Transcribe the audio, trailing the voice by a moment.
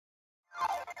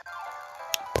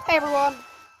Hey everyone,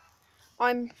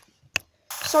 I'm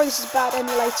sorry this is a bad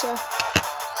emulator.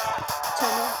 Turn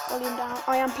the volume down.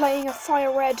 I am playing a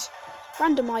Fire Red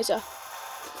Randomizer.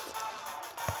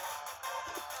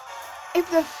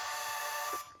 If the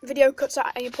video cuts out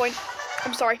at any point,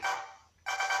 I'm sorry.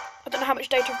 I don't know how much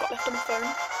data I've got left on my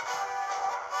phone.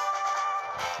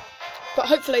 But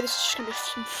hopefully this is just going to be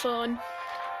some fun.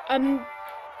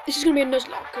 This is going to be a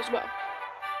Nuzlocke as well.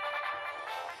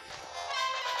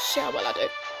 See how well I do.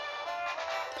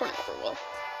 Probably not very well.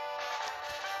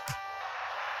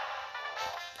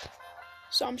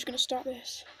 So I'm just going to start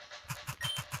this.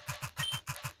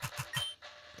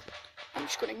 I'm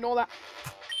just going to ignore that.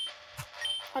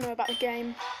 I know about the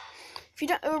game. If you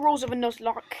don't know the rules of a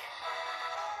Nuzlocke,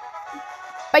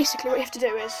 basically what you have to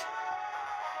do is...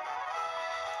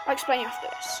 I'll explain after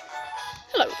this.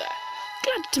 Hello there.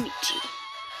 Glad to meet you.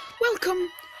 Welcome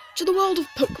to the world of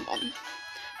Pokemon.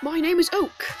 My name is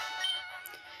Oak.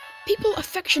 People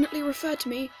affectionately refer to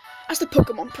me as the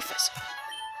Pokemon Professor.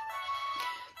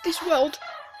 This world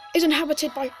is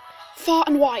inhabited by far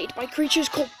and wide by creatures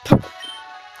called Pokemon.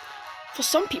 For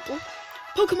some people,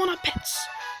 Pokemon are pets.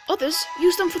 Others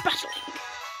use them for battling.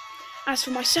 As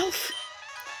for myself,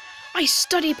 I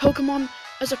study Pokemon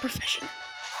as a profession.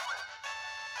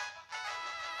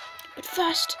 But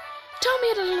first, tell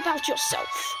me a little about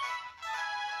yourself.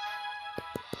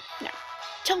 Now,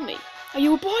 tell me, are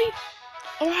you a boy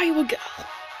or are you a girl?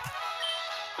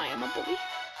 I am a boy.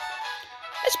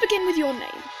 Let's begin with your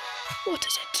name. What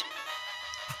is it?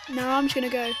 Now I'm just going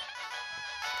to go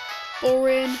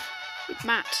boring with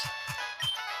Matt.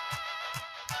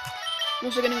 I'm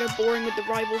also going to go boring with the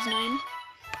rival's name.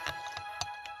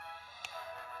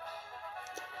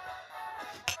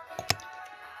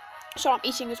 So I'm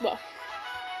eating as well.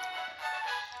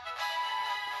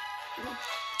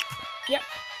 Yep,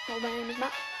 well, my name is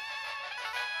Matt.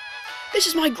 This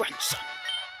is my grandson.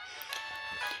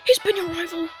 He's been your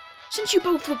rival since you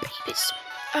both were babies.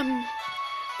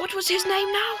 What was his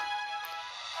name now?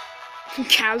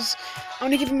 Kaz. I'm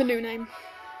gonna give him a new name.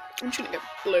 I'm just gonna go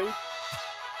Blue.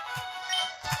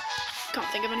 Can't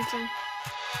think of anything.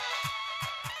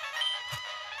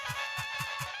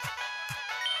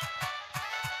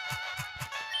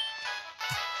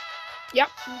 Yep,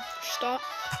 start.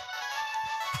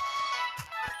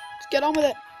 Let's get on with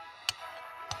it.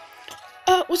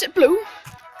 Was it Blue?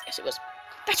 Yes, it was.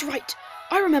 That's right.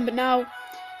 I remember now.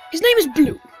 His name is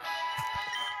Blue.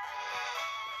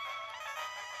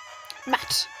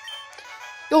 Matt,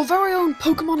 your very own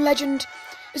Pokemon legend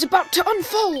is about to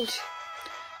unfold.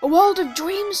 A world of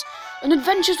dreams and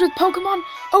adventures with Pokemon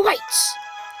awaits.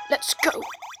 Let's go.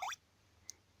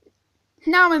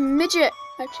 Now I'm a midget.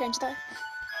 I've changed that.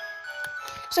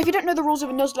 So if you don't know the rules of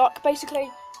a Nuzlocke, basically,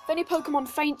 if any Pokemon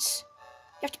faints,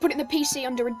 you have to put it in the PC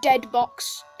under a dead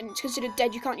box, and it's considered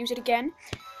dead, you can't use it again.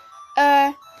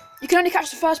 You can only catch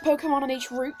the first Pokemon on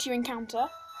each route you encounter.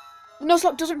 The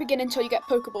Nuzlocke doesn't begin until you get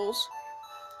Pokeballs,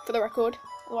 for the record,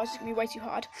 otherwise it's going to be way too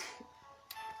hard.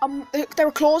 There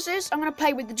are clauses. I'm going to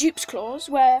play with the Dupes clause,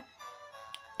 where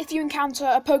if you encounter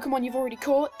a Pokemon you've already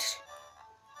caught,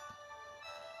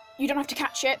 you don't have to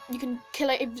catch it, you can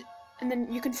kill it, and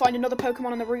then you can find another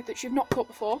Pokemon on the route that you've not caught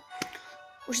before,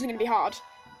 which isn't going to be hard.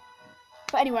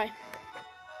 But anyway,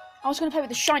 I was going to play with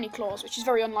the Shiny clause, which is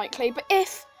very unlikely, but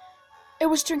if it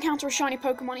was to encounter a shiny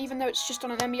Pokemon, even though it's just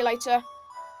on an emulator,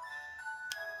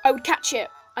 I would catch it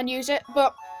and use it,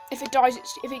 but if it dies,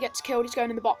 if it gets killed, it's going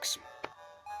in the box.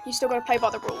 You still got to play by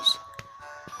the rules.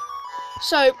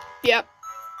 So, yeah,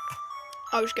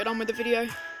 I'll just get on with the video.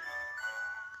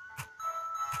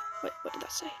 Wait, what did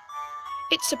that say?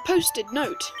 It's a posted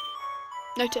note.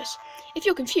 Notice, if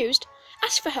you're confused,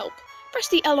 ask for help. Press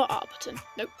the L or R button.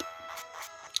 Nope.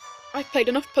 I've played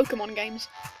enough Pokemon games.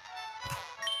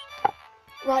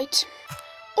 Right.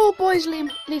 All boys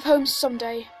leave home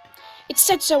someday. It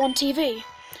said so on TV.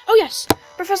 Oh yes,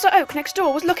 Professor Oak next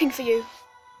door was looking for you.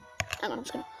 Hang on, I'm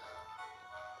just gonna...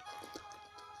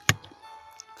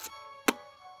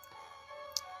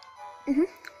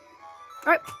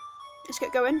 Right, let's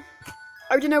get going.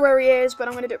 I already know where he is, but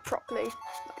I'm going to do it properly.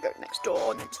 I'll go next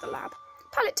door and then to the lab.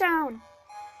 Pallet Town!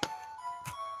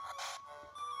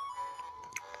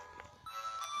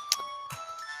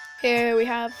 Here we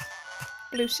have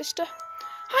Blue's sister.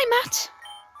 Hi, Matt!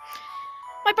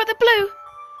 My brother Blue!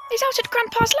 He's out at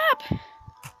Grandpa's lab!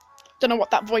 Don't know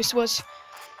what that voice was.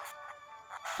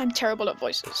 I'm terrible at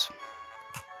voices.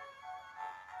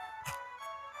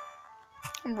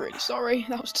 I'm really sorry,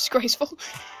 that was disgraceful.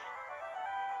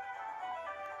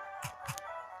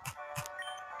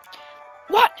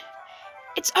 What?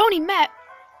 It's only Matt.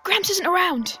 Gramps isn't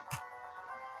around.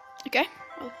 Okay,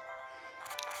 well,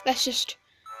 Let's just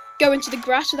go into the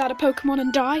grass without a Pokemon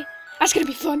and die. That's gonna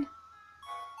be fun.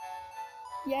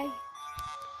 Yay.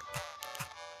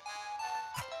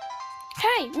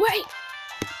 Hey, wait!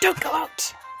 Don't go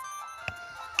out!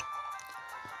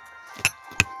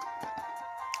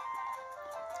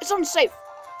 It's unsafe.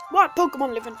 Why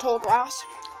Pokemon live in tall grass?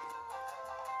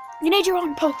 You need your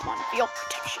own Pokemon for your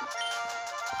protection.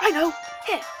 I know.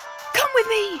 Here, come with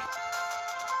me!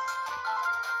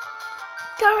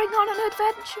 Going on an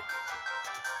adventure.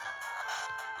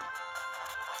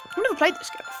 I've never played this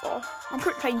game before. I'm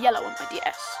currently playing Yellow on my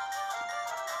DS.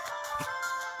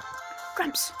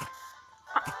 Gramps,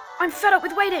 I'm fed up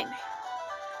with waiting.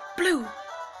 Blue,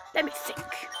 let me think.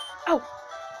 Oh,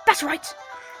 that's right.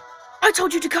 I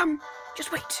told you to come.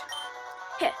 Just wait.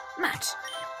 Here, Matt.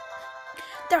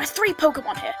 There are 3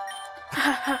 Pokemon here.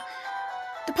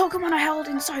 The Pokemon I held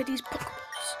inside these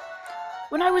Pokeballs.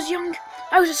 When I was young,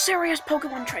 I was a serious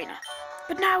Pokemon trainer.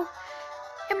 But now,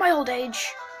 in my old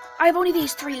age, I have only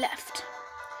these 3 left.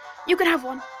 You can have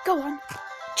one. Go on.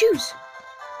 Choose.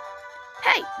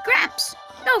 Hey, Gramps.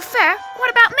 No fair.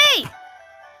 What about me?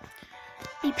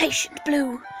 Be patient,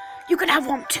 Blue. You can have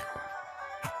one too.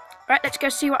 Alright, let's go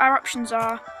see what our options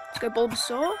are. Let's go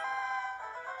Bulbasaur.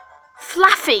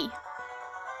 Flaffy.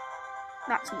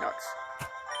 That's nuts.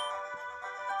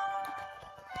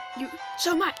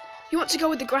 So Matt, you want to go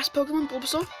with the grass Pokemon,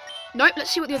 Bulbasaur? Nope,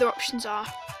 let's see what the other options are.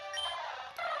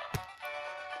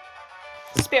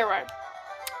 Spearow.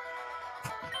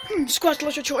 Squirtle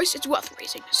is your choice, it's worth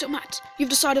raising. So Matt, you've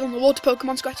decided on the water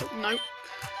Pokemon Squirtle? No.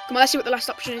 Come on, let's see what the last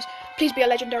option is. Please be a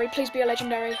legendary, please be a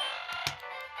legendary.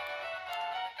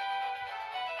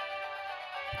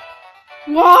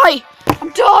 Why?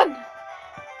 I'm done!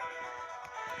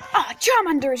 Ah,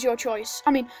 Charmander is your choice.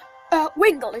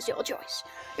 Wingull is your choice.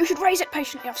 You should raise it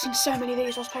patiently. I've seen so many of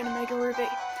these whilst playing Omega Ruby.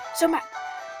 So Matt,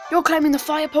 you're claiming the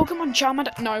fire Pokemon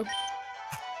Charmander? No.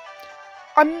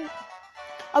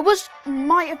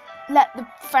 Might have let the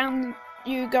fan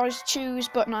you guys choose,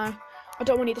 but no. I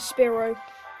don't want either Spearow.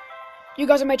 You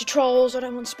guys are major trolls. I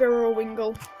don't want Spearow or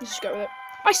Wingull. Let's just go with it.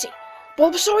 I see.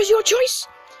 Bulbasaur is your choice?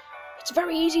 It's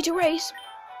very easy to raise.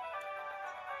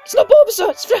 It's not Bulbasaur,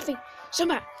 it's Fluffy. So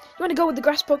Matt, you want to go with the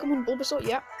grass Pokemon Bulbasaur?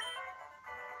 Yeah.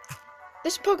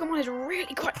 This Pokemon is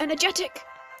really quite energetic.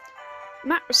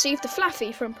 Matt received the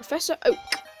Flaffy from Professor Oak.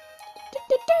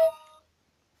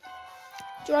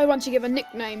 Do I want to give a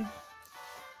nickname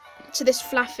to this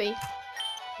Flaffy?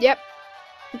 Yep,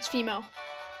 it's female.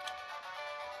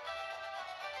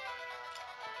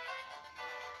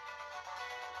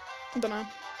 I don't know.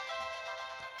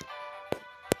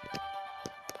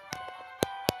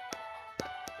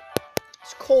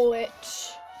 Let's call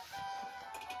it...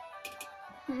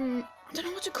 I don't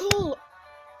know what to call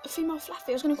a female Flaffy.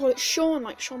 I was going to call it Sean,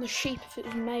 like Sean the sheep if it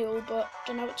was male, but I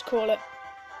don't know what to call it.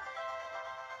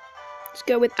 Let's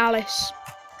go with Alice.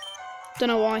 Don't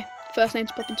know why. First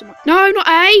name's popping into my... No, not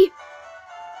A!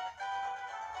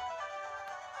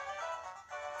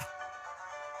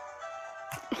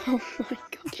 Oh my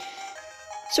god.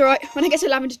 It's alright, when I get to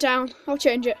Lavender Town, I'll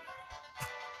change it.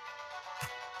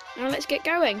 Now let's get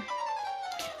going.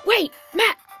 Wait,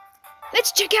 Matt!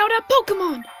 Let's check out our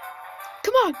Pokemon!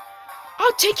 Come on,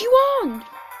 I'll take you on!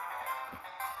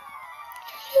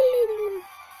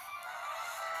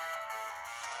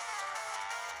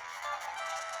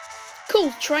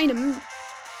 Cool, trainer.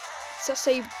 Does that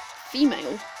say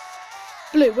female?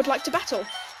 Blue would like to battle.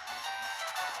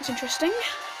 That's interesting.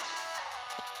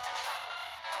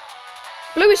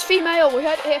 Blue is female, we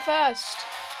heard it here first.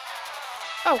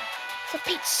 Oh, for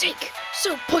Pete's sake,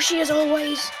 so pushy as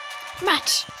always.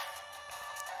 Matt,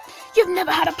 you've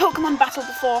never had a Pokemon battle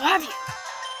before, have you?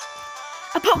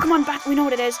 A Pokemon battle, we know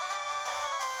what it is.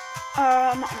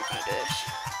 I'm not gonna do this.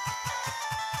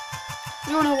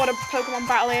 You all know what a Pokemon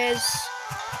battle is.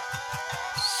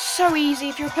 So easy,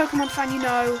 if you're a Pokemon fan, you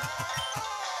know.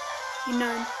 You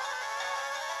know.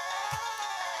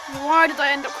 Why did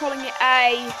I end up calling it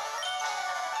A?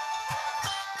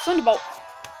 Thunderbolt.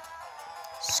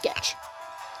 Sketch.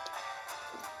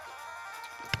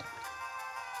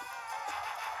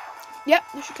 Yep,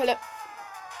 this should kill it.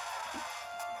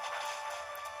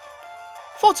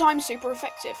 4 times super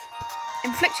effective.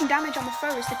 Inflicting damage on the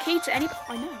foe is the key to any...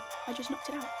 I know, I just knocked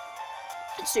it out.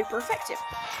 It's super effective.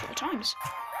 4 times.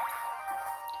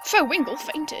 Foe Wingull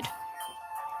fainted.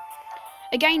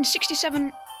 Again,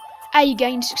 67... A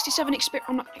gained 67 experience...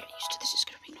 I'm not going to get used to this, it's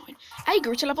going to be annoying. A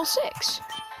grew to level 6.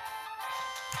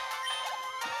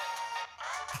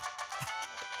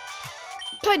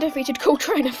 Play defeated cool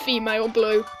trainer female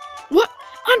Blue. What?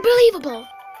 Unbelievable!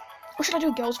 Or should I do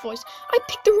a girl's voice? I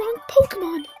picked the wrong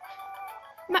Pokemon!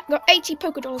 Matt, Got 80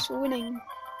 Pokédollars for winning.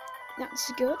 That's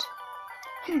good.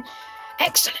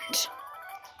 Excellent.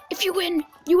 If you win,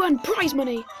 you earn prize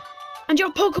money, and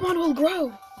your Pokemon will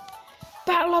grow.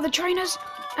 Battle other trainers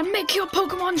and make your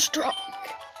Pokemon strong.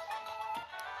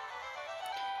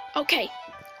 Okay,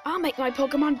 I'll make my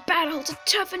Pokemon battle to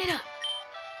toughen it up.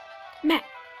 Matt,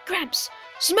 Gramps,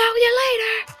 smell you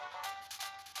later!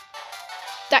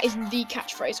 That is the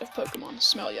catchphrase of Pokemon,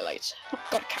 smell you later.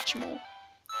 Gotta catch them all.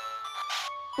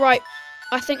 Right,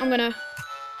 I think I'm gonna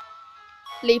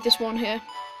leave this one here.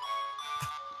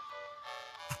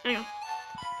 Hang on.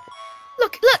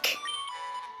 Look!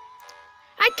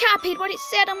 I copied what it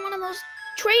said on one of those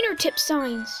trainer tip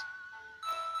signs.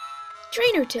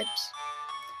 Trainer tips.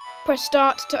 Press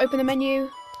start to open the menu.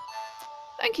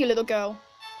 Thank you, little girl,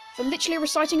 for literally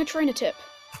reciting a trainer tip.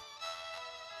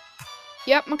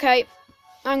 Yep, okay.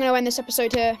 I'm going to end this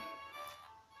episode here.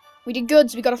 We did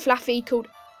good, so we got a Flaffy called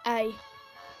A.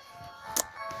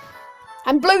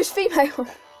 And Blue's female.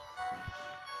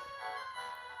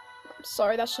 I'm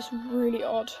sorry, that's just really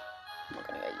odd. I'm not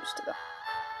going to get used to that.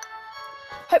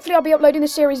 Hopefully I'll be uploading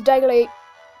this series daily.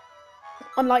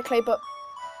 Unlikely, but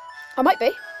I might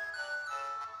be.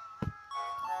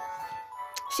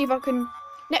 See if I can...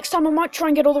 Next time I might try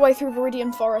and get all the way through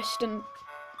Viridian Forest and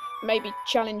maybe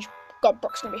challenge... God,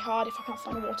 Brock's going to be hard if I can't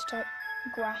find a water type.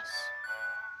 Grass.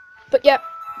 But yeah.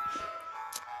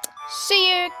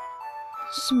 See you.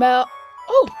 Smell...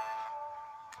 Oh!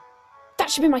 That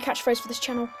should be my catchphrase for this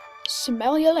channel.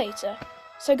 Smell you later.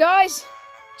 So guys,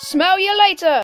 smell you later!